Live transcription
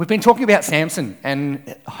We've been talking about Samson,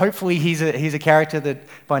 and hopefully he's a character that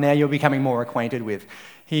by now you're becoming more acquainted with.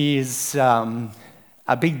 He is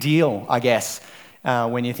a big deal, I guess,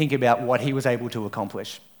 when you think about what he was able to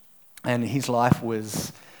accomplish. And his life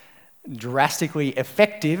was drastically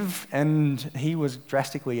effective, and he was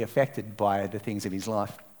drastically affected by the things of his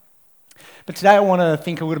life. But today I want to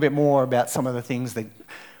think a little bit more about some of the things that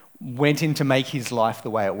went in to make his life the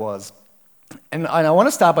way it was. And I want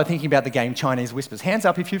to start by thinking about the game Chinese Whispers. Hands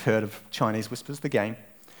up if you've heard of Chinese Whispers, the game.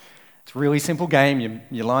 It's a really simple game.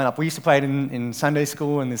 You line up. We used to play it in Sunday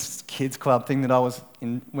school in this kids club thing that I was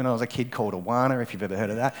in when I was a kid called Awana, if you've ever heard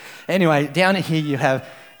of that. Anyway, down here you have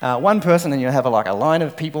one person and you have a line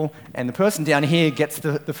of people, and the person down here gets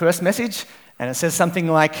the first message, and it says something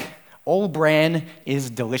like, "All bran is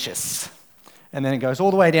delicious." And then it goes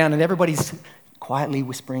all the way down, and everybody's quietly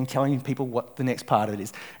whispering, telling people what the next part of it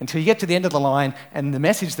is, until you get to the end of the line, and the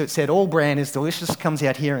message that said, "All bran is delicious," comes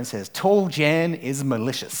out here and says, "Tall Jan is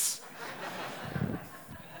malicious."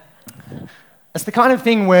 It's the kind of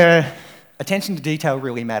thing where attention to detail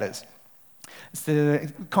really matters. It's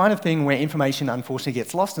the kind of thing where information unfortunately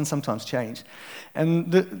gets lost and sometimes changed.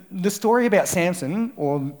 And the story about Samson,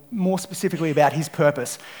 or more specifically about his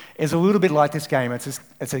purpose, is a little bit like this game.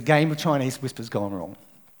 It's a game of Chinese Whispers gone wrong.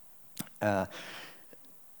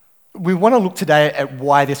 We want to look today at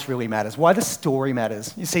why this really matters, why the story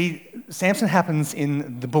matters. You see, Samson happens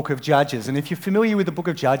in the book of Judges, and if you're familiar with the book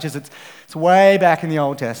of Judges, it's way back in the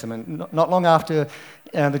Old Testament, not long after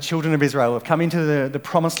the children of Israel have come into the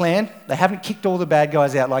promised land. They haven't kicked all the bad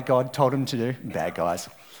guys out like God told them to do. Bad guys.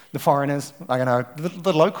 The foreigners, I don't know,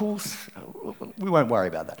 the locals, we won't worry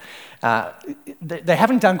about that. They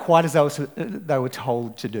haven't done quite as they were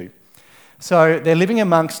told to do. So they're living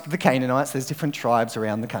amongst the Canaanites. There's different tribes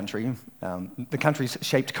around the country. The country's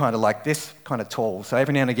shaped kind of like this, kind of tall. So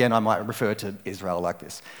every now and again I might refer to Israel like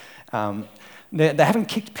this. They haven't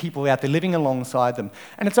kicked people out. They're living alongside them.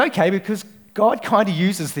 And it's okay because God kind of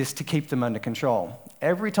uses this to keep them under control.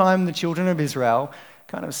 Every time the children of Israel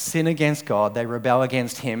kind of sin against God, they rebel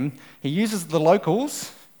against him, he uses the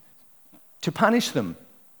locals to punish them.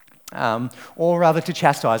 Or rather to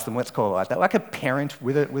chastise them, let's call it like that. Like a parent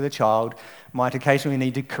with a child might occasionally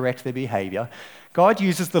need to correct their behaviour. God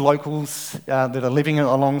uses the locals that are living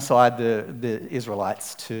alongside the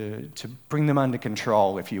Israelites to bring them under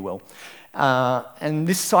control, if you will. And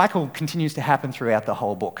this cycle continues to happen throughout the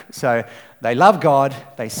whole book. So they love God,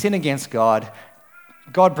 they sin against God,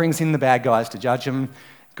 God brings in the bad guys to judge them,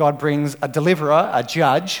 God brings a deliverer, a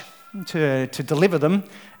judge, to deliver them,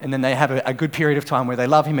 and then they have a good period of time where they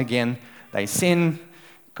love him again. They sin,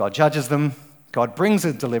 God judges them, God brings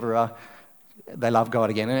a deliverer, they love God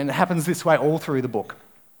again. And it happens this way all through the book.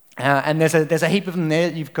 And there's a heap of them there.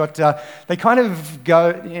 You've got, they kind of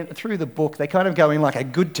go, through the book, they kind of go in like a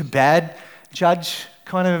good to bad judge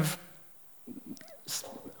kind of,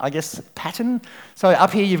 I guess, pattern. So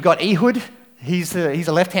up here you've got Ehud. He's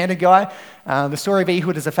a left-handed guy. The story of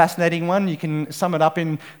Ehud is a fascinating one. You can sum it up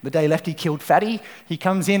in the day Lefty killed Fatty. He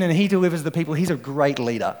comes in and he delivers the people. He's a great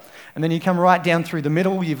leader. And then you come right down through the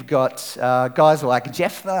middle. You've got guys like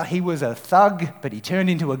Jephthah. He was a thug, but he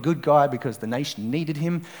turned into a good guy because the nation needed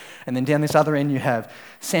him. And then down this other end you have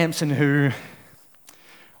Samson, who,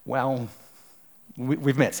 well,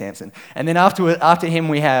 we've met Samson. And then after him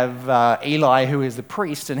we have Eli, who is the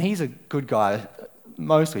priest, and he's a good guy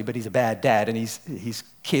mostly, but he's a bad dad, and his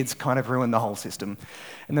kids kind of ruin the whole system.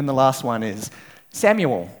 And then the last one is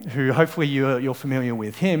Samuel, who hopefully you're familiar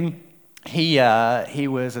with him. He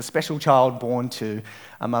was a special child born to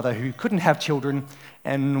a mother who couldn't have children,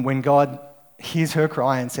 and when God hears her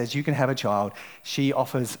cry and says, "You can have a child," she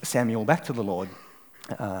offers Samuel back to the Lord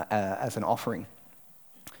as an offering.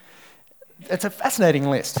 It's a fascinating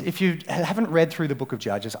list. If you haven't read through the book of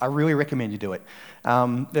Judges, I really recommend you do it.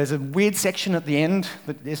 There's a weird section at the end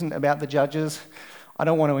that isn't about the judges. I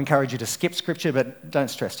don't want to encourage you to skip scripture, but don't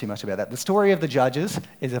stress too much about that. The story of the judges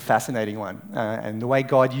is a fascinating one, and the way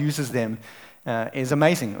God uses them is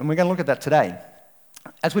amazing, and we're going to look at that today.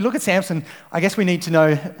 As we look at Samson, I guess we need to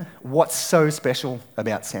know what's so special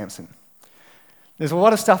about Samson. There's a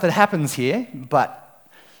lot of stuff that happens here, but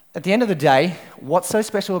at the end of the day, what's so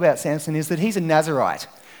special about Samson is that he's a Nazirite.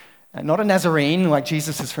 Not a Nazarene like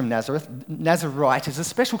Jesus is from Nazareth. Nazirite is a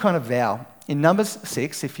special kind of vow. In Numbers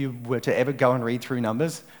 6, if you were to ever go and read through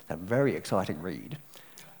Numbers, a very exciting read.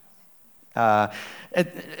 The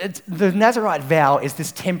Nazirite vow is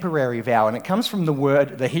this temporary vow, and it comes from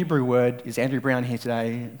the Hebrew word, is Andrew Brown here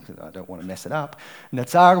today? I don't want to mess it up.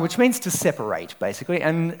 Nazar, which means to separate, basically.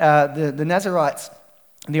 And the Nazirites,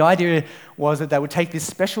 the idea was that they would take this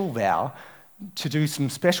special vow to do some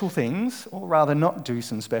special things, or rather not do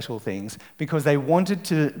some special things, because they wanted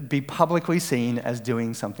to be publicly seen as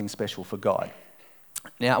doing something special for God.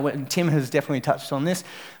 Now, Tim has definitely touched on this,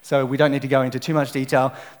 so we don't need to go into too much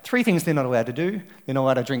detail. 3 things they're not allowed to do. They're not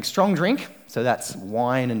allowed to drink strong drink, so that's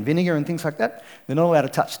wine and vinegar and things like that. They're not allowed to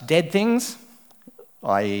touch dead things,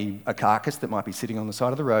 i.e. a carcass that might be sitting on the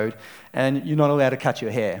side of the road, and you're not allowed to cut your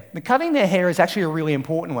hair. The cutting their hair is actually a really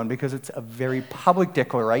important one because it's a very public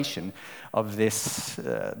declaration of this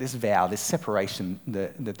vow, this separation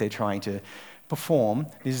that they're trying to perform,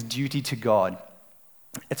 this duty to God.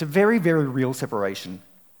 It's a very, very real separation.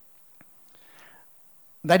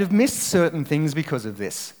 They'd have missed certain things because of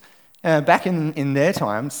this. Back in their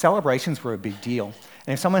time, celebrations were a big deal.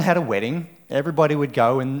 And if someone had a wedding, everybody would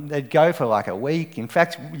go, and they'd go for like a week. In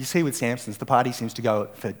fact, you see with Samson's, the party seems to go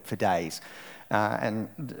for days. And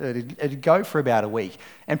it'd go for about a week.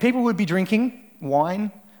 And people would be drinking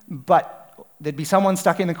wine, but there'd be someone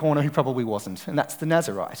stuck in the corner who probably wasn't, and that's the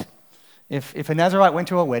Nazirite. If a Nazirite went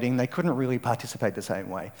to a wedding, they couldn't really participate the same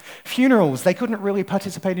way. Funerals, they couldn't really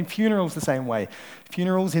participate in funerals the same way.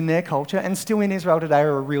 Funerals in their culture, and still in Israel today,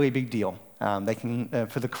 are a really big deal. They can,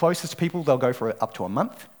 for the closest people, they'll go for up to a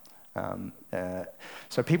month.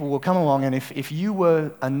 So people will come along, and if you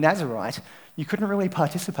were a Nazirite, you couldn't really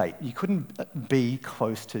participate. You couldn't be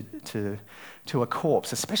close to a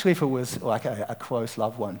corpse, especially if it was like a close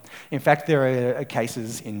loved one. In fact, there are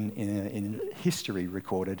cases in history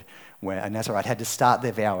recorded where a Nazirite had to start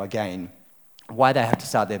their vow again. Why they have to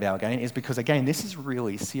start their vow again is because, again, this is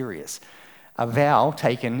really serious. A vow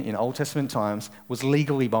taken in Old Testament times was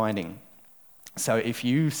legally binding. So if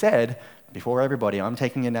you said, before everybody, I'm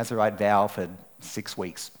taking a Nazirite vow for 6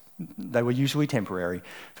 weeks, they were usually temporary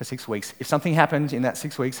for 6 weeks. If something happened in that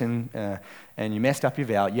 6 weeks and you messed up your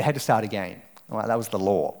vow, you had to start again. Right, that was the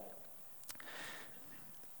law.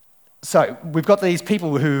 So we've got these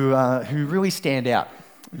people who really stand out.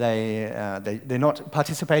 They're not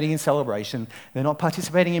participating in celebration. They're not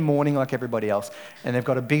participating in mourning like everybody else. And they've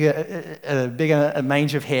got a bigger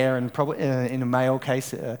mange of hair, and probably in a male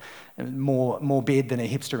case, more beard than a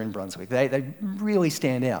hipster in Brunswick. They really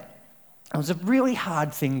stand out. It was a really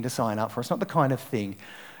hard thing to sign up for. It's not the kind of thing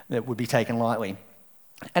that would be taken lightly.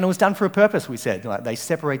 And it was done for a purpose, we said. Like, they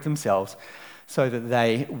separate themselves so that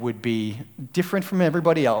they would be different from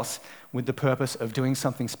everybody else with the purpose of doing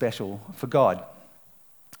something special for God.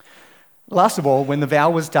 Last of all, when the vow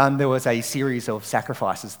was done, there was a series of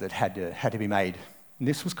sacrifices that had to be made. And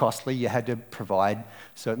this was costly. You had to provide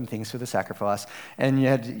certain things for the sacrifice. And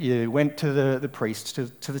you went to the priest,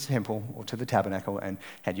 to the temple or to the tabernacle, and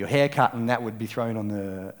had your hair cut, and that would be thrown on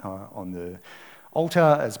the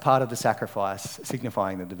altar as part of the sacrifice,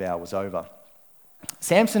 signifying that the vow was over.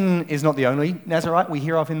 Samson is not the only Nazirite we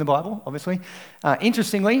hear of in the Bible, obviously.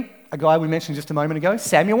 Interestingly, a guy we mentioned just a moment ago,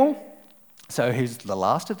 Samuel, so who's the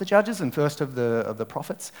last of the judges and first of the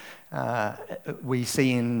prophets, we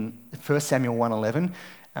see in 1 Samuel 1:11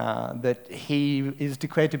 that he is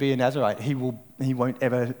declared to be a Nazirite. He won't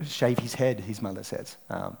ever shave his head, his mother says.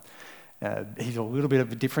 He's a little bit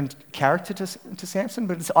of a different character to Samson,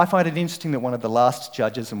 but I find it interesting that one of the last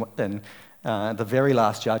judges and the very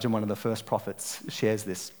last judge and one of the first prophets shares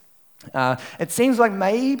this. It seems like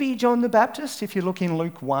maybe John the Baptist, if you look in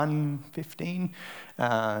Luke 1:15,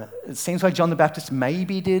 it seems like John the Baptist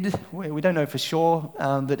maybe did. We don't know for sure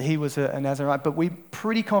that he was a Nazirite, but we're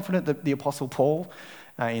pretty confident that the Apostle Paul,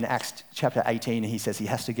 in Acts chapter 18, he says he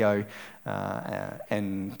has to go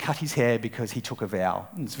and cut his hair because he took a vow.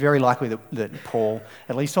 It's very likely that Paul,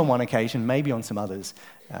 at least on one occasion, maybe on some others,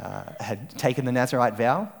 had taken the Nazirite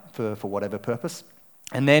vow for whatever purpose.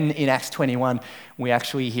 And then in Acts 21, we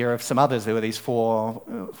actually hear of some others. There were these four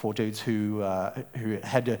dudes who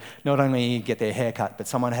had to not only get their hair cut, but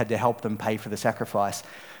someone had to help them pay for the sacrifice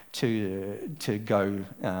to go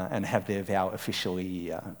and have their vow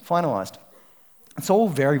officially finalised. It's all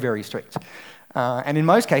very, very strict. And in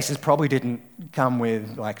most cases, probably didn't come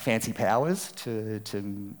with like fancy powers to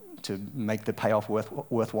make the payoff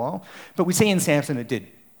worthwhile. But we see in Samson it did.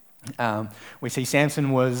 We see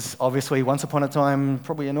Samson was obviously once upon a time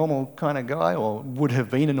probably a normal kind of guy, or would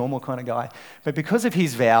have been a normal kind of guy, but because of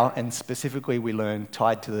his vow, and specifically we learn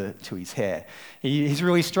tied to his hair, he's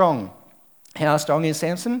really strong. How strong is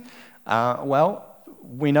Samson? Well,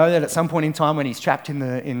 we know that at some point in time when he's trapped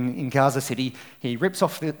in Gaza City, he rips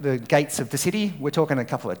off the gates of the city. We're talking a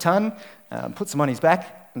couple of ton, puts them on his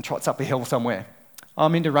back and trots up a hill somewhere.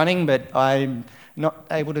 I'm into running, but I'm not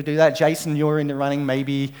able to do that. Jason, you're into running.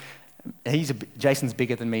 Maybe Jason's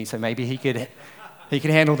bigger than me, so maybe he He can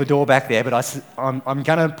handle the door back there, but I'm going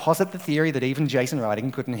to posit the theory that even Jason Riding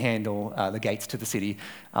couldn't handle the gates to the city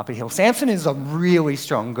up a hill. Samson is a really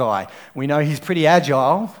strong guy. We know he's pretty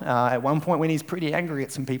agile. At one point when he's pretty angry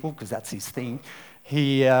at some people, because that's his thing,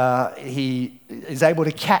 he is able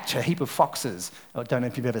to catch a heap of foxes. I don't know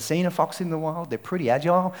if you've ever seen a fox in the wild. They're pretty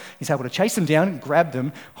agile. He's able to chase them down, grab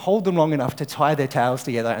them, hold them long enough to tie their tails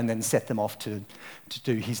together, and then set them off to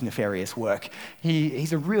do his nefarious work.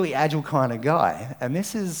 He's a really agile kind of guy. And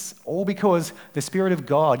this is all because the Spirit of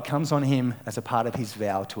God comes on him as a part of his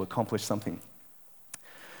vow to accomplish something.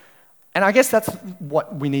 And I guess that's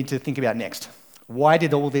what we need to think about next. Why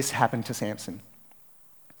did all this happen to Samson?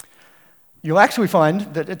 You'll actually find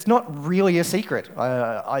that it's not really a secret.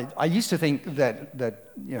 I used to think that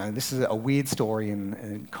this is a weird story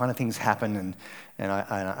and kind of things happen, and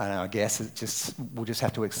I guess we'll just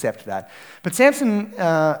have to accept that. But Samson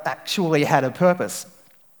actually had a purpose.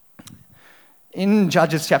 In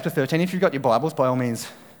Judges chapter 13, if you've got your Bibles, by all means,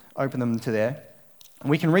 open them to there.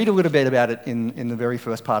 We can read a little bit about it in the very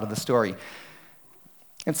first part of the story.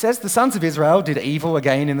 It says, the sons of Israel did evil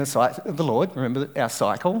again in the sight of the Lord. Remember our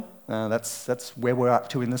cycle? That's where we're up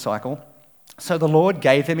to in the cycle. So the Lord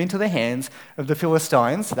gave them into the hands of the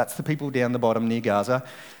Philistines, that's the people down the bottom near Gaza,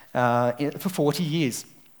 for 40 years.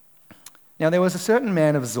 Now there was a certain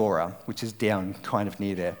man of Zorah, which is down kind of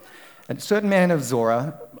near there, a certain man of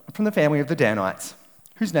Zorah from the family of the Danites,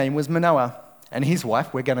 whose name was Manoah, and his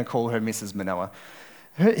wife, we're going to call her Mrs. Manoah.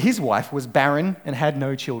 His wife was barren and had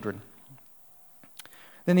no children.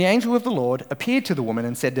 Then the angel of the Lord appeared to the woman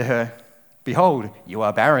and said to her, "Behold, you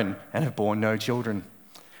are barren and have borne no children."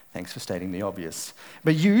 Thanks for stating the obvious.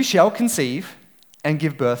 "But you shall conceive and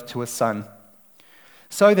give birth to a son.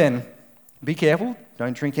 So then, be careful,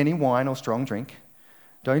 don't drink any wine or strong drink.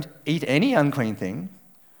 Don't eat any unclean thing.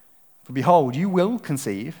 For behold, you will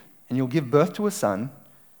conceive and you'll give birth to a son,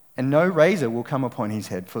 and no razor will come upon his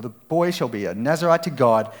head, for the boy shall be a Nazarite to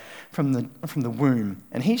God from the womb,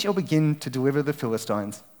 and he shall begin to deliver the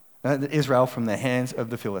Israel from the hands of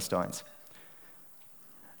the Philistines."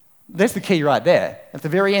 There's the key right there. At the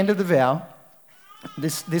very end of the vow,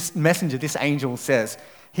 this messenger, this angel says,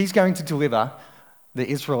 he's going to deliver the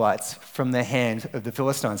Israelites from the hand of the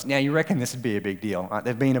Philistines. Now, you reckon this would be a big deal, right?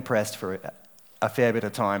 They've been oppressed for a fair bit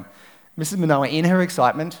of time. Mrs. Manoah, in her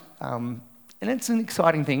excitement, and it's an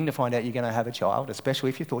exciting thing to find out you're going to have a child, especially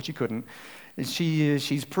if you thought you couldn't.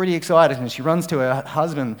 She's pretty excited, and she runs to her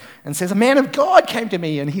husband and says, "A man of God came to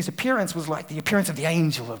me, and his appearance was like the appearance of the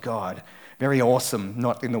angel of God." Very awesome,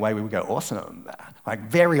 not in the way we would go, awesome, like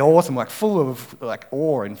very awesome, like full of like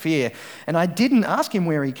awe and fear. "And I didn't ask him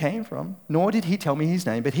where he came from, nor did he tell me his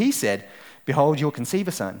name, but he said, 'Behold, you'll conceive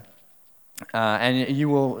a son, and you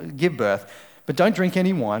will give birth. But don't drink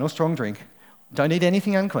any wine or strong drink. Don't eat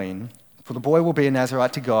anything unclean. For the boy will be a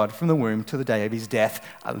Nazarite to God from the womb to the day of his death,'"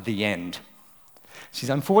 the end. She's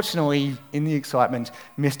unfortunately, in the excitement,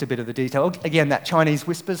 missed a bit of the detail. Again, that Chinese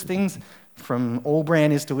whispers things, from all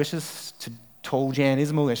bran is delicious to tall jan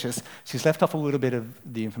is malicious. She's left off a little bit of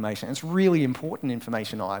the information. It's really important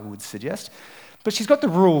information, I would suggest. But she's got the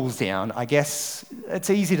rules down. I guess it's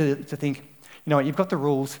easy to think, you know what, you've got the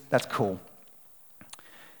rules, that's cool.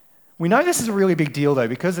 We know this is a really big deal, though,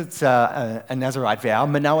 because it's a Nazarite vow.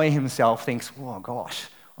 Manoah himself thinks, "Oh, gosh,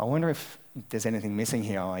 I wonder if there's anything missing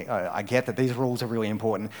here. I get that these rules are really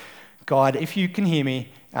important. God, if you can hear me,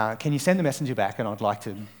 can you send the messenger back, and I'd like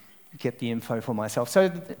to get the info for myself." So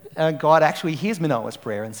God actually hears Manoah's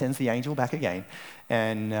prayer and sends the angel back again.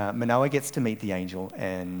 And Manoah gets to meet the angel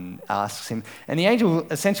and asks him. And the angel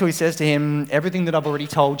essentially says to him, "Everything that I've already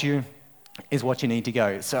told you is what you need to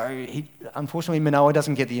go." So unfortunately, Manoah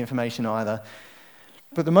doesn't get the information either.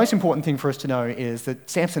 But the most important thing for us to know is that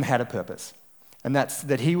Samson had a purpose. And that's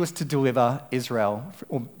that he was to deliver Israel,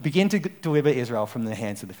 or begin to deliver Israel from the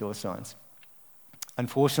hands of the Philistines.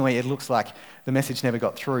 Unfortunately, it looks like the message never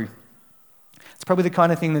got through. It's probably the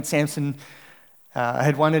kind of thing that Samson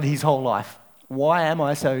had wondered his whole life. Why am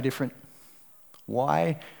I so different?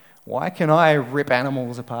 Why can I rip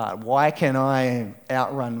animals apart? Why can I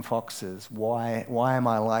outrun foxes? Why am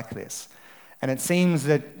I like this? And it seems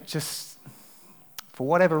that just for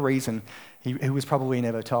whatever reason, he was probably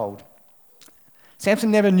never told.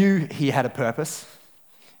 Samson never knew he had a purpose.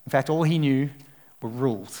 In fact, all he knew were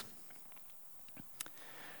rules.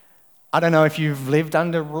 I don't know if you've lived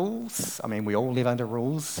under rules. I mean, we all live under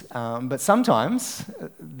rules. But sometimes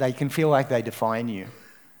they can feel like they define you.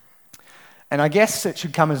 And I guess it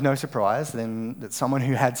should come as no surprise then that someone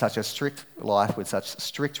who had such a strict life with such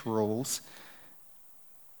strict rules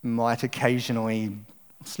might occasionally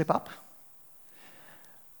slip up.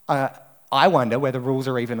 I wonder whether rules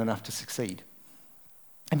are even enough to succeed.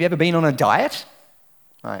 Have you ever been on a diet?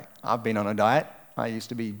 I've been on a diet. I used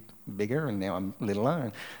to be bigger and now I'm littler,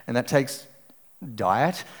 and that takes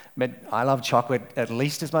diet. But I love chocolate at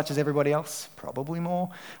least as much as everybody else, probably more.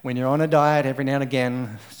 When you're on a diet, every now and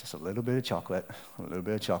again, it's just a little bit of chocolate, a little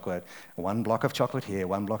bit of chocolate, one block of chocolate here,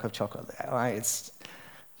 one block of chocolate there.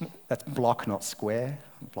 That's block, not square,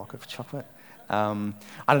 block of chocolate. I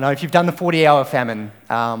don't know, if you've done the 40-hour famine,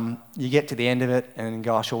 you get to the end of it and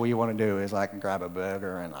gosh, all you want to do is like grab a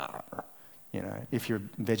burger and, if you're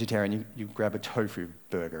vegetarian, you grab a tofu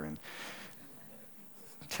burger and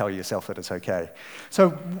tell yourself that it's okay.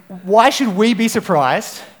 So why should we be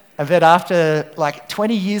surprised that after like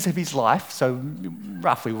 20 years of his life, so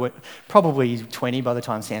roughly, probably 20 by the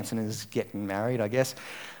time Samson is getting married, I guess,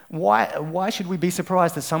 why should we be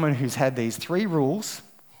surprised that someone who's had these 3 rules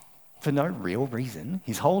for no real reason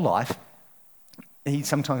his whole life, he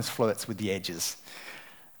sometimes flirts with the edges?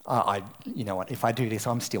 You know what, if I do this,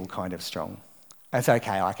 I'm still kind of strong. That's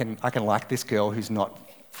okay, I can like this girl who's not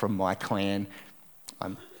from my clan.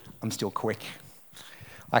 I'm still quick.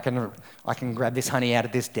 I can grab this honey out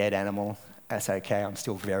of this dead animal. That's okay. I'm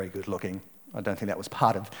still very good looking. I don't think that was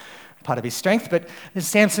part of his strength. But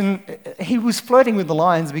Samson, he was flirting with the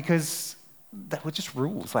lions because they were just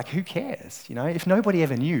rules. Like, who cares? If nobody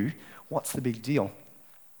ever knew, what's the big deal?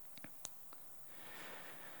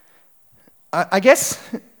 I guess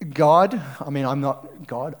God. I'm not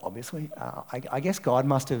God, obviously. I guess God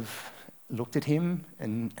must have looked at him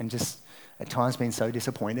and just at times been so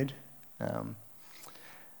disappointed.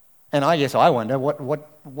 And I wonder,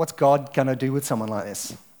 what's God going to do with someone like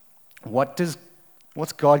this? What's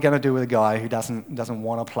God going to do with a guy who doesn't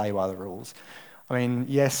want to play by the rules?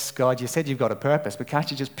 Yes, God, you said you've got a purpose, but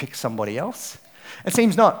can't you just pick somebody else? It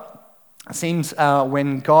seems not. It seems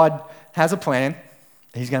when God has a plan,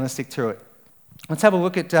 he's going to stick through it. Let's have a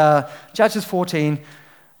look at Judges 14,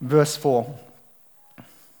 verse 4.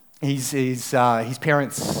 His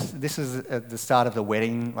parents, this is at the start of the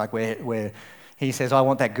wedding, like where he says, I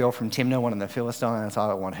want that girl from Timnah, one of the Philistines. I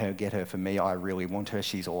don't want her, get her for me. I really want her.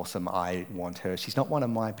 She's awesome. I want her. She's not one of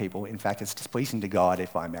my people. In fact, it's displeasing to God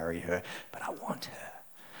if I marry her, but I want her.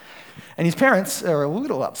 And his parents are a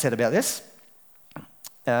little upset about this.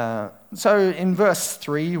 So in verse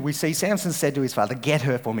 3, we see Samson said to his father, get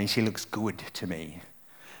her for me. She looks good to me.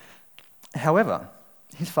 However,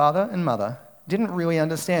 his father and mother didn't really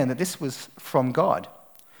understand that this was from God.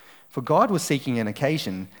 For God was seeking an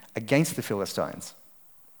occasion against the Philistines,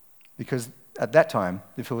 because at that time,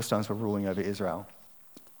 the Philistines were ruling over Israel.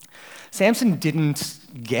 Samson didn't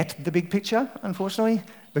get the big picture, unfortunately,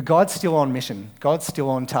 but God's still on mission. God's still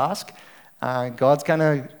on task. God's going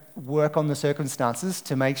to work on the circumstances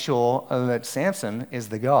to make sure that Samson is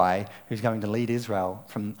the guy who's going to lead Israel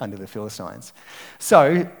from under the Philistines.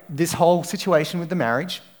 So this whole situation with the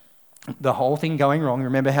marriage, the whole thing going wrong.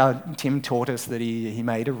 Remember how Tim taught us that he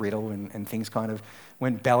made a riddle and things kind of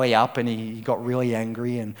went belly up and he got really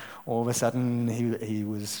angry and all of a sudden he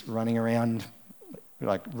was running around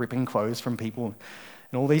like ripping clothes from people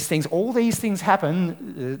and all these things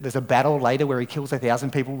happen. There's a battle later where he kills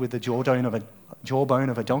 1,000 people with the jawbone of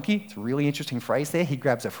a donkey. It's a really interesting phrase there. He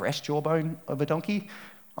grabs a fresh jawbone of a donkey.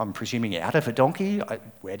 I'm presuming out of a donkey.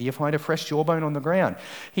 Where do you find a fresh jawbone on the ground?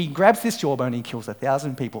 He grabs this jawbone and he kills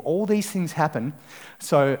 1,000 people. All these things happen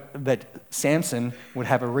so that Samson would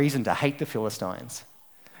have a reason to hate the Philistines.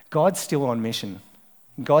 God's still on mission.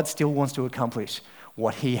 God still wants to accomplish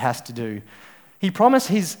what he has to do. He promised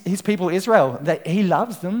his people Israel that he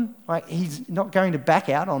loves them. Like, he's not going to back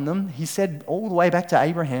out on them. He said all the way back to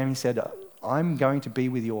Abraham, he said, I'm going to be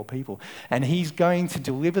with your people. And he's going to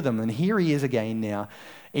deliver them. And here he is again now.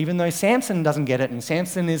 Even though Samson doesn't get it, and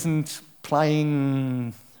Samson isn't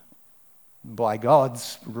playing by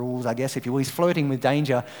God's rules, I guess, if you will, he's flirting with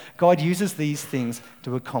danger, God uses these things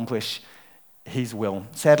to accomplish his will.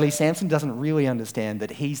 Sadly, Samson doesn't really understand that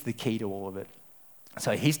he's the key to all of it.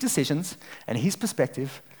 So his decisions and his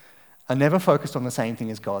perspective are never focused on the same thing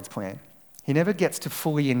as God's plan. He never gets to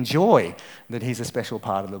fully enjoy that he's a special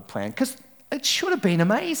part of the plan, because it should have been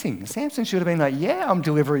amazing. Samson should have been like, yeah, I'm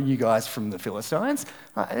delivering you guys from the Philistines.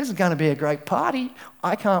 This is going to be a great party.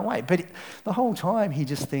 I can't wait. But the whole time he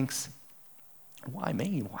just thinks, why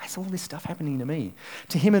me? Why is all this stuff happening to me?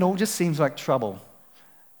 To him, it all just seems like trouble.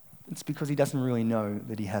 It's because he doesn't really know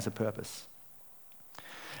that he has a purpose.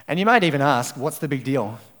 And you might even ask, what's the big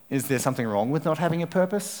deal? Is there something wrong with not having a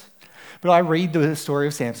purpose? But I read the story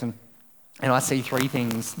of Samson, and I see 3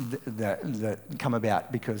 things that come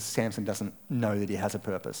about because Samson doesn't know that he has a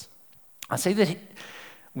purpose. I see that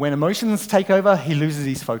when emotions take over, he loses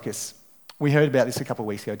his focus. We heard about this a couple of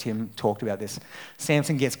weeks ago. Tim talked about this.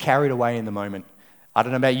 Samson gets carried away in the moment. I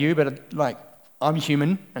don't know about you, but I'm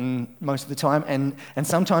human and most of the time, and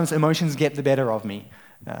sometimes emotions get the better of me.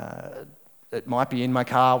 It might be in my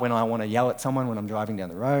car when I want to yell at someone when I'm driving down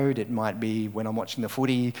the road. It might be when I'm watching the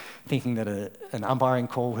footy thinking that an umpiring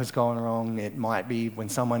call has gone wrong. It might be when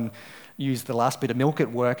someone used the last bit of milk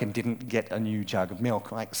at work and didn't get a new jug of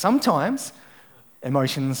milk. Sometimes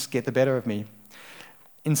emotions get the better of me.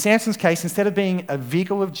 In Samson's case, instead of being a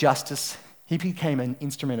vehicle of justice, he became an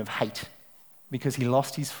instrument of hate because he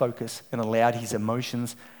lost his focus and allowed his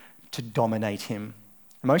emotions to dominate him.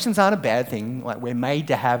 Emotions aren't a bad thing. We're made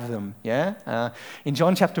to have them, yeah? In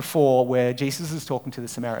John chapter 4, where Jesus is talking to the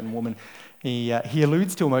Samaritan woman, he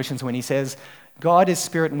alludes to emotions when he says, God is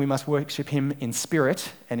spirit and we must worship him in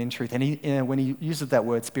spirit and in truth. And when he uses that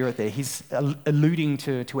word spirit there, he's alluding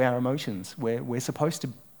to our emotions. We're supposed to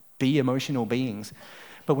be emotional beings,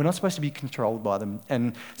 but we're not supposed to be controlled by them.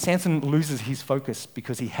 And Samson loses his focus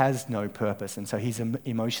because he has no purpose, and so his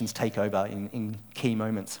emotions take over in key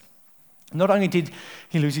moments. Not only did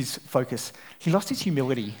he lose his focus, he lost his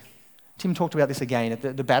humility. Tim talked about this again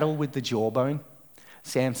at the battle with the jawbone.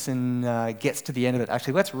 Samson gets to the end of it.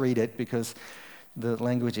 Actually, let's read it because the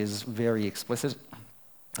language is very explicit.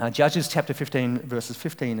 Judges chapter 15, verses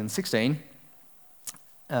 15 and 16.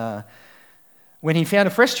 When he found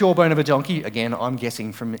a fresh jawbone of a donkey, again, I'm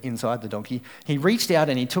guessing from inside the donkey, he reached out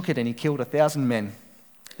and he took it and he killed 1,000 men.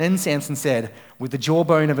 Then Samson said, with the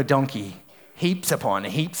jawbone of a donkey, heaps upon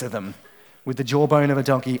heaps of them. With the jawbone of a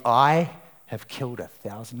donkey, I have killed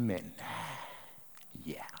 1,000 men.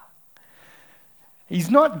 Yeah. He's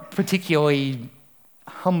not particularly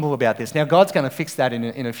humble about this. Now, God's going to fix that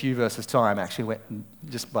in a few verses' time, actually,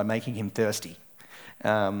 just by making him thirsty.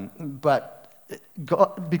 But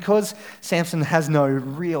God, because Samson has no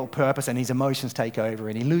real purpose and his emotions take over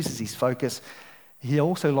and he loses his focus, he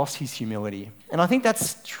also lost his humility. And I think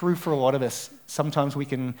that's true for a lot of us. Sometimes we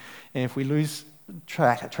can, if we lose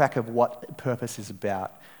track of what purpose is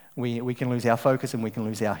about, we can lose our focus and we can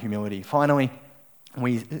lose our humility. Finally,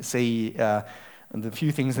 we see the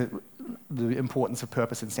few things that the importance of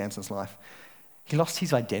purpose in Samson's life. He lost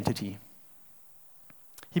his identity.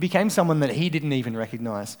 He became someone that he didn't even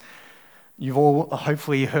recognize. You've all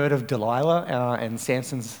hopefully heard of Delilah and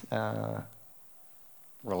Samson's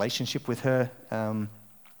relationship with her.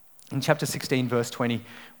 In chapter 16, verse 20,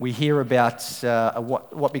 we hear about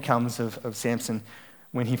what becomes of Samson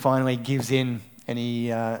when he finally gives in and he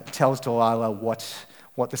tells Delilah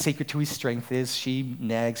what the secret to his strength is. She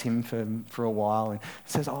nags him for a while and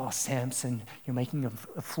says, "Oh, Samson, you're making a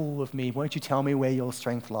fool of me. Won't you tell me where your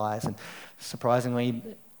strength lies?" And surprisingly,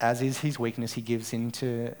 as is his weakness, he gives in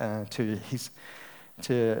to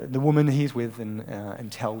the woman he's with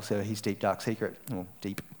and tells her his deep, dark secret, or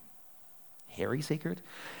deep, hairy secret.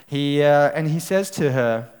 He says to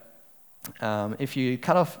her, if you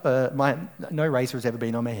cut off no razor has ever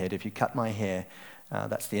been on my head. If you cut my hair,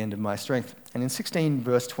 that's the end of my strength. And in 16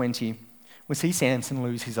 verse 20, we see Samson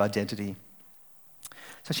lose his identity.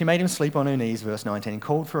 So she made him sleep on her knees, verse 19, and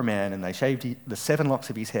called for a man, and they shaved the 7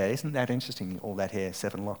 locks of his hair. Isn't that interesting, all that hair,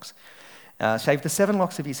 7 locks? Shaved the 7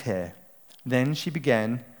 locks of his hair. Then she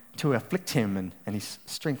began to afflict him, and his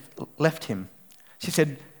strength left him. She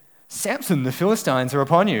said, "Samson, the Philistines are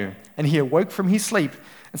upon you." And he awoke from his sleep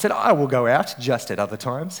and said, "I will go out just at other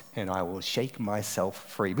times, and I will shake myself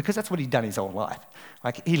free." Because that's what he'd done his whole life.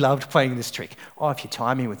 He loved playing this trick. "Oh, if you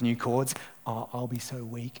tie me with new cords, I'll be so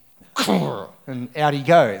weak." And out he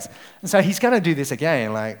goes. And so he's going to do this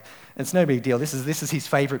again. It's no big deal. This is his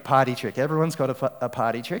favorite party trick. Everyone's got a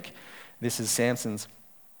party trick. This is Samson's.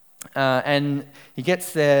 And he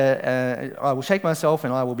gets there, "I will shake myself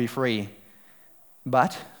and I will be free."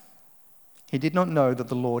 But he did not know that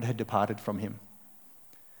the Lord had departed from him.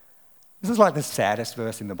 This is like the saddest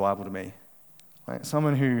verse in the Bible to me.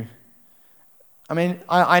 Someone who,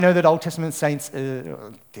 I know that Old Testament saints,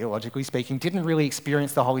 theologically speaking, didn't really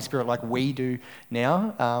experience the Holy Spirit like we do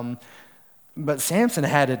now. But Samson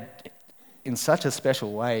had it in such a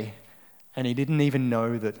special way, and he didn't even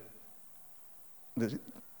know that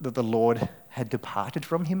the Lord had departed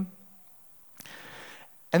from him.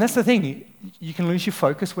 And that's the thing. You can lose your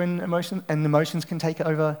focus when emotions can take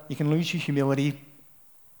over. You can lose your humility.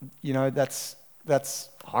 That's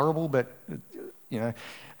horrible, but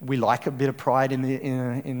we like a bit of pride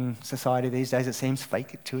in society these days. It seems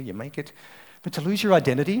fake it till you make it. But to lose your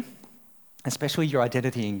identity, especially your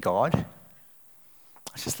identity in God,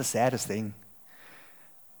 it's just the saddest thing.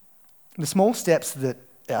 The small steps that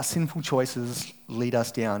our sinful choices lead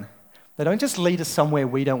us down, they don't just lead us somewhere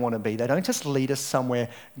we don't want to be. They don't just lead us somewhere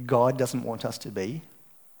God doesn't want us to be.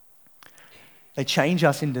 They change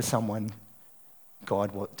us into someone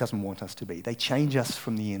God doesn't want us to be. They change us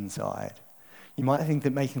from the inside. You might think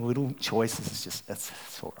that making little choices is just, it's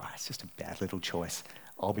all right, it's just a bad little choice.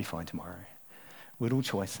 I'll be fine tomorrow. Little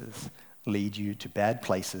choices lead you to bad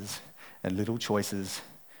places, and little choices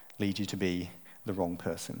lead you to be the wrong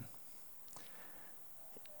person.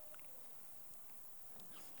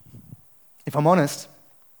 If I'm honest,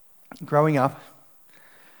 growing up,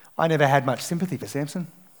 I never had much sympathy for Samson.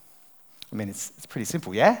 I mean, it's pretty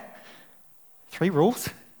simple, yeah? 3 rules.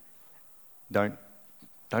 Don't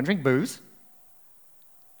drink booze.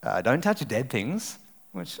 Don't touch dead things,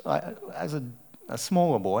 which as a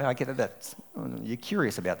smaller boy, I get that you're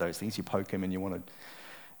curious about those things. You poke them and you want to...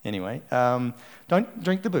 Anyway, don't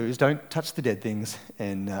drink the booze, don't touch the dead things,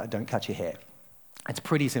 and don't cut your hair. It's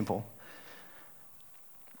pretty simple.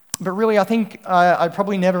 But really, I think I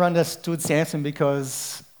probably never understood Samson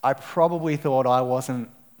because I probably thought I wasn't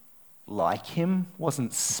like him,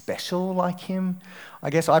 wasn't special like him. I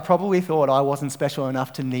guess I probably thought I wasn't special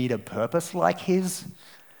enough to need a purpose like his.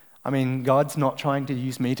 I mean, God's not trying to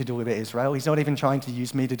use me to deliver Israel. He's not even trying to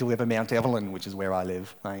use me to deliver Mount Evelyn, which is where I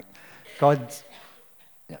live. Like, God's...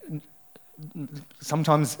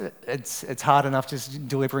 Sometimes it's hard enough just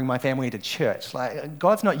delivering my family to church. Like,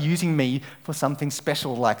 God's not using me for something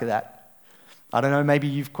special like that. I don't know, maybe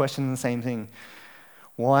you've questioned the same thing.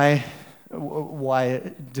 Why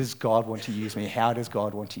does God want to use me? How does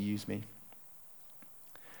God want to use me?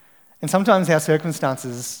 And sometimes our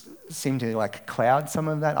circumstances seem to cloud some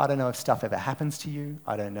of that. I don't know if stuff ever happens to you.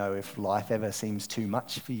 I don't know if life ever seems too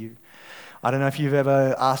much for you. I don't know if you've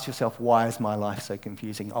ever asked yourself, why is my life so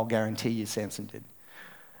confusing? I'll guarantee you Samson did.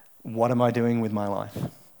 What am I doing with my life?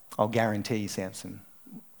 I'll guarantee Samson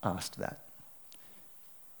asked that.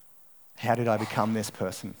 How did I become this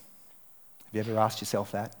person? Have you ever asked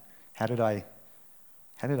yourself that? How did I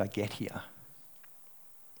get here?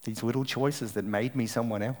 These little choices that made me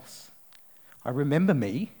someone else. I remember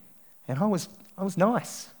me, and I was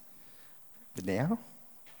nice. But now?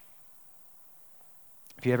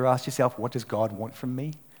 Have you ever asked yourself, what does God want from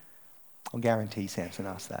me? I'll guarantee Samson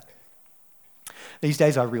asked that. These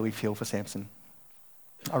days I really feel for Samson.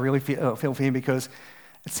 I really feel for him because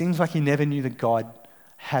it seems like he never knew that God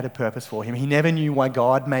had a purpose for him. He never knew why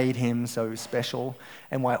God made him so special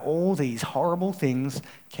and why all these horrible things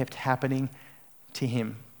kept happening to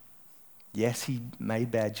him. Yes, he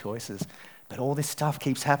made bad choices, but all this stuff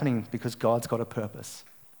keeps happening because God's got a purpose.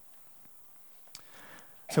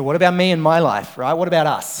 So what about me and my life, right? What about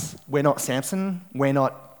us? We're not Samson. We're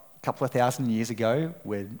not a couple of thousand years ago.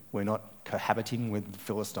 We're not cohabiting with the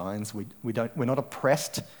Philistines. We're not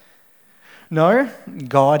oppressed. No,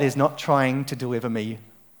 God is not trying to deliver me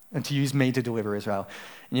and to use me to deliver Israel.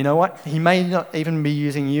 And you know what? He may not even be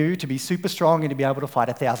using you to be super strong and to be able to fight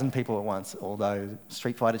 1,000 people at once, although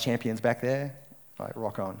Street Fighter champions back there, right,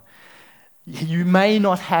 rock on. You may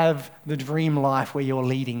not have the dream life where you're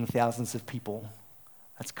leading thousands of people.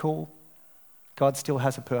 That's cool. God still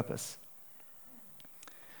has a purpose.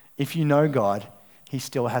 If you know God, he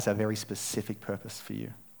still has a very specific purpose for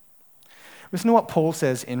you. Listen to what Paul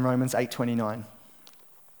says in Romans 8:29.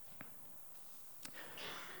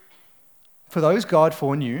 For those God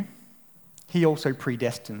foreknew, he also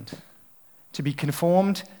predestined to be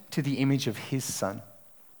conformed to the image of his Son,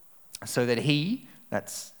 so that he,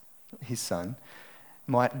 that's his Son,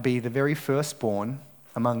 might be the very firstborn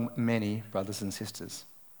among many brothers and sisters.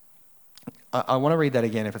 I want to read that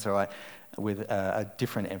again, if it's all right, with a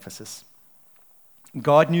different emphasis.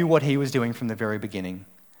 God knew what he was doing from the very beginning.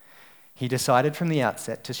 He decided from the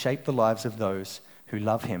outset to shape the lives of those who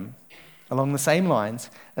love him along the same lines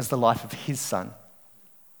as the life of his Son.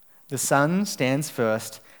 The Son stands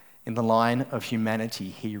first in the line of humanity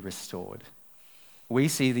he restored. We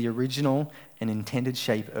see the original and intended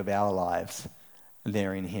shape of our lives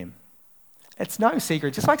there in him. It's no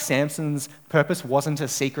secret, just like Samson's purpose wasn't a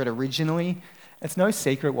secret originally, it's no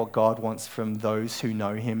secret what God wants from those who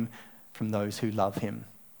know him, from those who love him.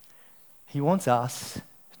 He wants us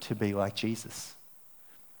to be like Jesus.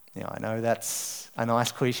 Now, I know that's a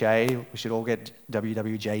nice cliche. We should all get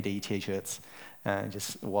WWJD t-shirts.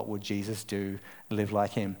 Just what would Jesus do? Live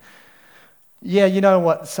like him. Yeah, you know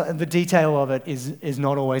what? So the detail of it is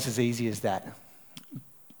not always as easy as that.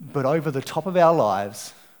 But over the top of our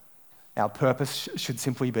lives, our purpose should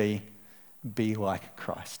simply be like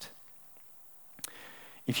Christ.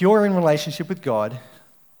 If you're in relationship with God,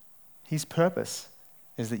 his purpose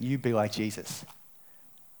is that you be like Jesus.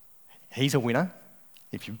 He's a winner.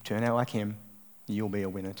 If you turn out like him, you'll be a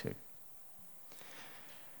winner too.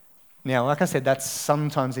 Now, like I said, that's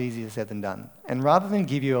sometimes easier said than done. And rather than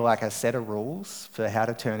give you a set of rules for how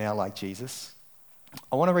to turn out like Jesus,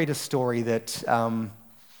 I want to read a story that,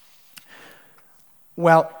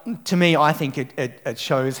 well, to me, I think it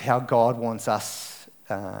shows how God wants us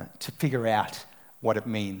to figure out what it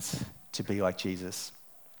means to be like Jesus.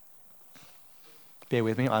 Bear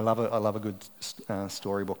with me, I love a good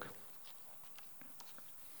storybook.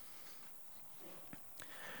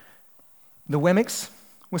 The Wemmicks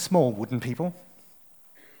were small wooden people.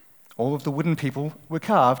 All of the wooden people were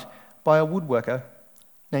carved by a woodworker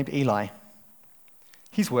named Eli.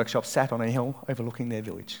 His workshop sat on a hill overlooking their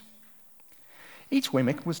village. Each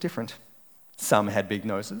Wemmick was different. Some had big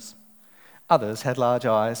noses, others had large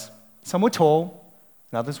eyes. Some were tall,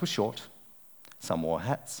 and others were short. Some wore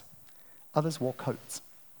hats, others wore coats.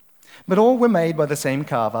 But all were made by the same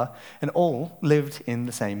carver, and all lived in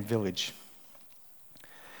the same village.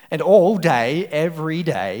 And all day, every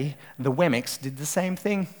day, the Wemmicks did the same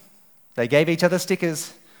thing. They gave each other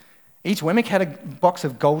stickers. Each Wemmick had a box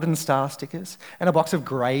of golden star stickers and a box of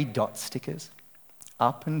grey dot stickers.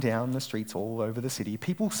 Up and down the streets all over the city,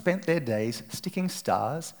 people spent their days sticking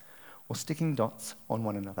stars or sticking dots on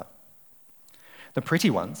one another. The pretty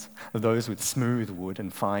ones, those with smooth wood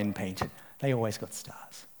and fine paint, they always got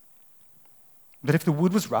stars. But if the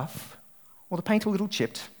wood was rough or the paint a little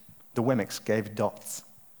chipped, the Wemmicks gave dots.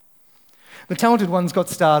 The talented ones got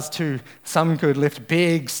stars too. Some could lift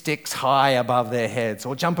big sticks high above their heads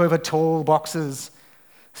or jump over tall boxes.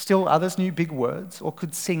 Still others knew big words or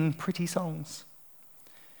could sing pretty songs.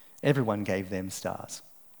 Everyone gave them stars.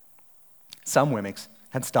 Some Wemmicks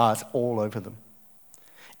had stars all over them.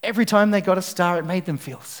 Every time they got a star, it made them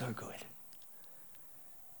feel so good.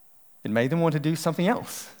 It made them want to do something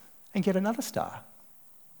else and get another star.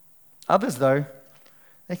 Others, though,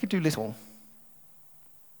 they could do little.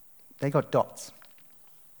 They got dots.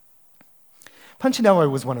 Punchinello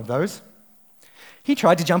was one of those. He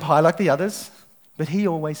tried to jump high like the others, but he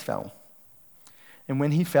always fell. And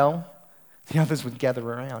when he fell, the others would gather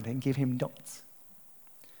around and give him dots.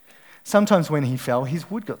 Sometimes when he fell, his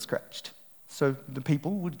wood got scratched, so the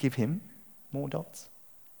people would give him more dots.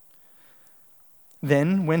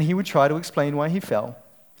 Then, when he would try to explain why he fell,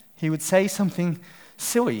 he would say something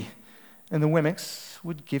silly, and the Wemmicks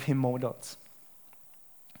would give him more dots.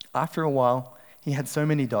 After a while, he had so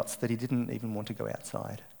many dots that he didn't even want to go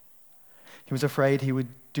outside. He was afraid he would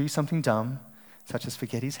do something dumb, such as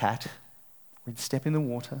forget his hat, or he'd step in the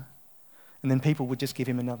water, and then people would just give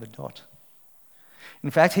him another dot.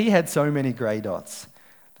 In fact, he had so many grey dots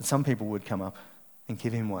that some people would come up and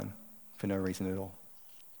give him one for no reason at all.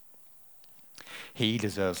 He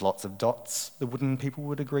deserves lots of dots, the wooden people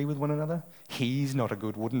would agree with one another. He's not a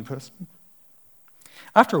good wooden person.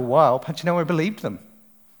 After a while, Punchinello believed them.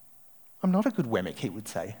 I'm not a good Wemmick, he would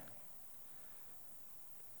say.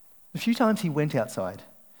 The few times he went outside,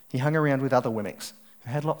 he hung around with other Wemmicks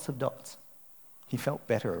who had lots of dots. He felt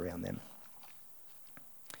better around them.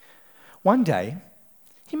 One day,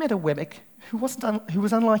 he met a Wemmick who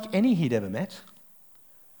was unlike any he'd ever met.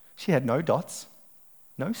 She had no dots,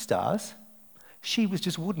 no stars. She was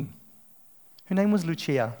just wooden. Her name was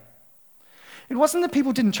Lucia. It wasn't that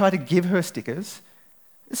people didn't try to give her stickers.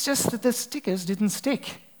 It's just that the stickers didn't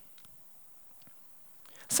stick.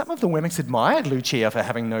 Some of the Wemmicks admired Lucia for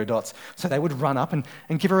having no dots, so they would run up and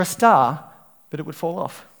give her a star, but it would fall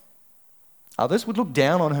off. Others would look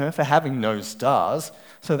down on her for having no stars,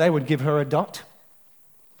 so they would give her a dot,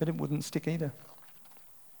 but it wouldn't stick either.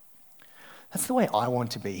 That's the way I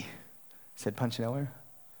want to be, said Punchinello.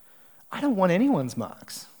 I don't want anyone's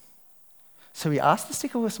marks. So he asked the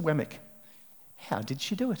stickerless Wemmick, how did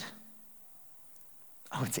she do it?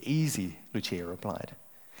 Oh, it's easy, Lucia replied.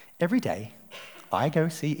 Every day, I go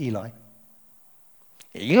see Eli.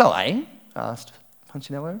 Eli? Asked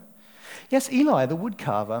Punchinello. Yes, Eli, the wood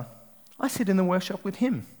carver. I sit in the workshop with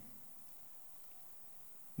him.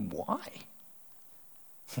 Why?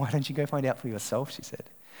 Why don't you go find out for yourself, she said.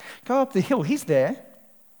 Go up the hill, he's there.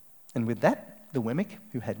 And with that, the Wemmick,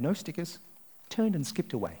 who had no stickers, turned and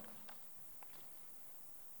skipped away.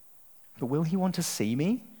 But will he want to see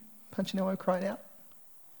me? Punchinello cried out.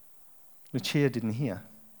 Lucia didn't hear.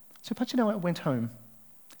 So Punchinello went home.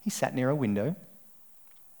 He sat near a window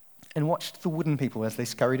and watched the wooden people as they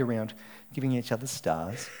scurried around, giving each other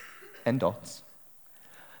stars and dots.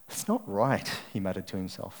 It's not right, he muttered to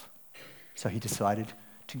himself. So he decided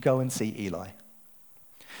to go and see Eli.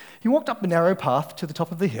 He walked up the narrow path to the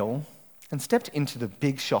top of the hill and stepped into the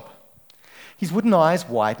big shop. His wooden eyes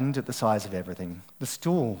widened at the size of everything. The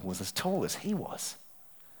stool was as tall as he was.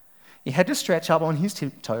 He had to stretch up on his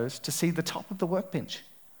tiptoes to see the top of the workbench.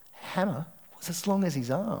 Hammer was as long as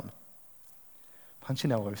his arm.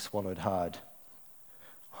 Punchinello swallowed hard.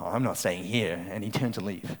 Oh, I'm not staying here, and he turned to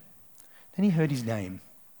leave. Then he heard his name,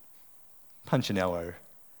 Punchinello.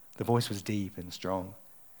 The voice was deep and strong.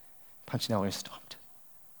 Punchinello stopped.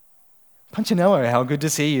 Punchinello, how good to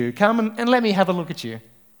see you. Come and let me have a look at you.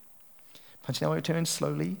 Punchinello turned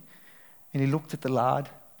slowly and he looked at the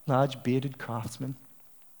large bearded craftsman.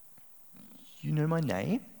 You know my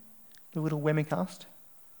name? The little Wemmick asked.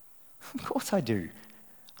 Of course I do.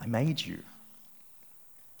 I made you.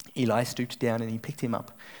 Eli stooped down and he picked him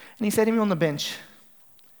up and he set him on the bench.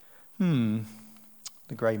 The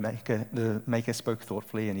maker spoke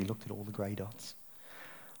thoughtfully and he looked at all the grey dots.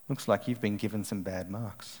 Looks like you've been given some bad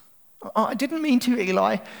marks. Oh, I didn't mean to,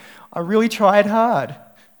 Eli. I really tried hard.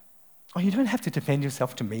 Oh, you don't have to defend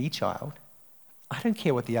yourself to me, child. I don't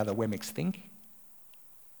care what the other Wemmicks think.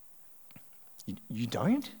 You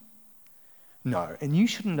don't? No, and you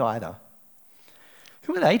shouldn't either.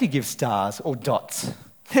 Who are they to give stars or dots?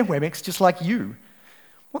 They're Wemmicks just like you.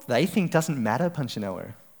 What they think doesn't matter,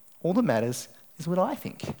 Punchinello. All that matters is what I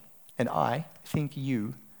think. And I think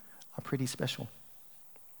you are pretty special.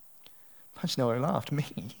 Punchinello laughed. Me?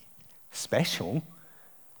 Special?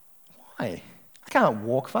 Why? I can't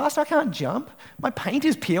walk fast. I can't jump. My paint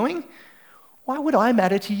is peeling. Why would I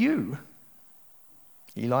matter to you?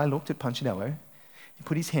 Eli looked at Punchinello. He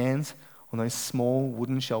put his hands on those small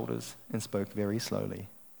wooden shoulders and spoke very slowly.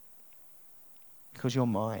 Because you're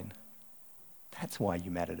mine. That's why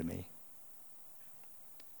you matter to me.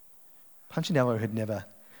 Punchinello had never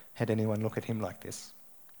had anyone look at him like this,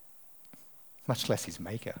 much less his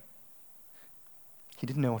maker. He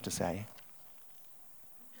didn't know what to say.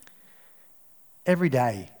 Every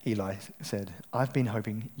day, Eli said, I've been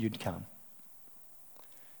hoping you'd come.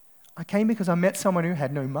 I came because I met someone who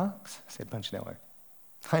had no marks, said Punchinello.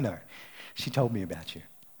 I know. She told me about you.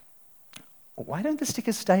 Why don't the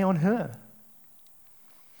stickers stay on her?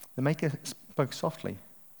 The maker spoke softly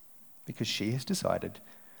because she has decided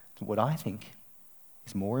that what I think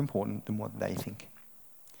is more important than what they think.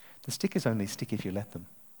 The stickers only stick if you let them.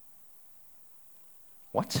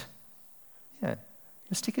 What? Yeah,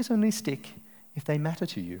 the stickers only stick if they matter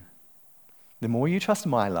to you. The more you trust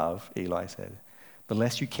my love, Eli said, the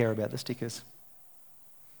less you care about the stickers.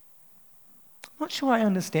 I'm not sure I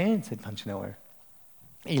understand, said Punchinello.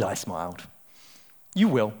 Eli smiled. You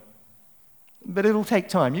will, but it'll take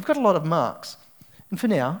time. You've got a lot of marks. And for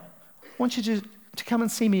now, I want you to come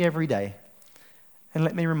and see me every day and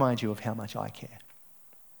let me remind you of how much I care.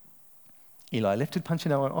 Eli lifted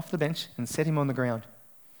Punchinello off the bench and set him on the ground.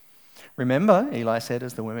 Remember, Eli said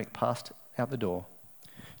as the Wemmick passed out the door,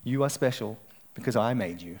 you are special because I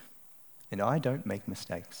made you, and I don't make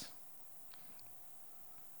mistakes.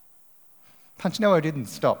 Punchinello didn't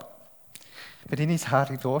stop, but in his heart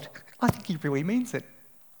he thought, I think he really means it.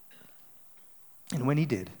 And when he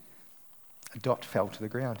did, a dot fell to the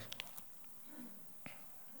ground.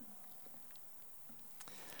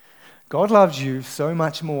 God loves you so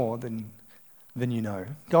much more than you know.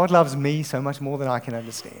 God loves me so much more than I can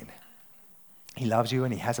understand. He loves you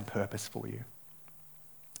and he has a purpose for you.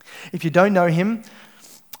 If you don't know him,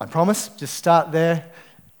 I promise, just start there.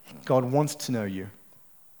 God wants to know you.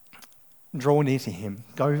 Draw near to him.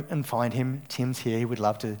 Go and find him. Tim's here. He would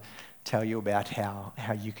love to tell you about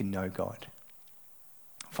how you can know God.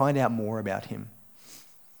 Find out more about him.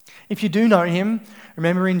 If you do know him,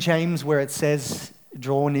 remember in James where it says,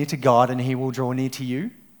 draw near to God and he will draw near to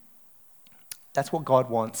you. That's what God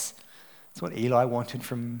wants. That's what Eli wanted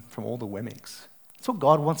from all the Wemmicks. That's what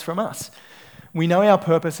God wants from us. We know our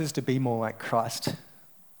purpose is to be more like Christ.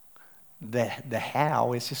 The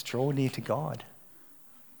how is just draw near to God.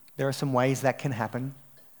 There are some ways that can happen.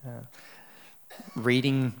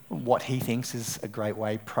 Reading what he thinks is a great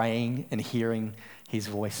way. Praying and hearing his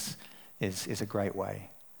voice is a great way.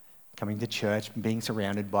 Coming to church, being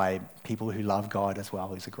surrounded by people who love God as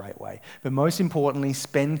well is a great way. But most importantly,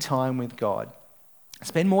 spend time with God.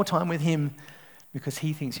 Spend more time with him because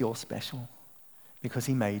he thinks you're special, because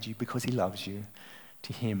he made you, because he loves you.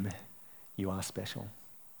 To him, you are special.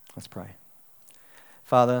 Let's pray.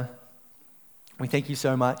 Father, we thank you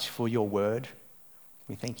so much for your word.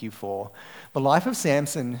 We thank you for the life of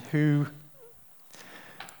Samson, who,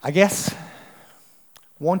 I guess,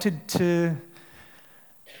 wanted to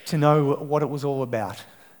know what it was all about.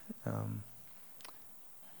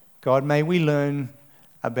 God, may we learn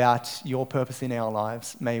about your purpose in our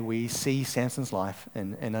lives. May we see Samson's life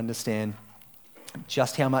and understand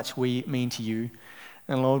just how much we mean to you.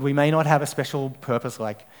 And Lord, we may not have a special purpose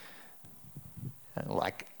like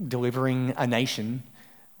delivering a nation,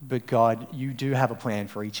 but God, you do have a plan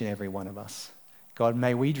for each and every one of us. God,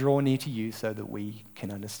 may we draw near to you so that we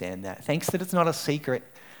can understand that. Thanks that it's not a secret,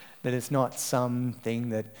 that it's not something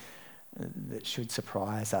that that should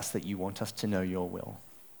surprise us, that you want us to know your will.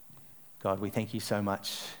 God, we thank you so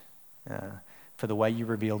much for the way you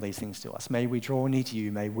reveal these things to us. May we draw near to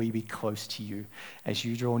you. May we be close to you as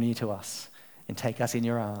you draw near to us and take us in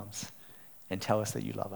your arms and tell us that you love us.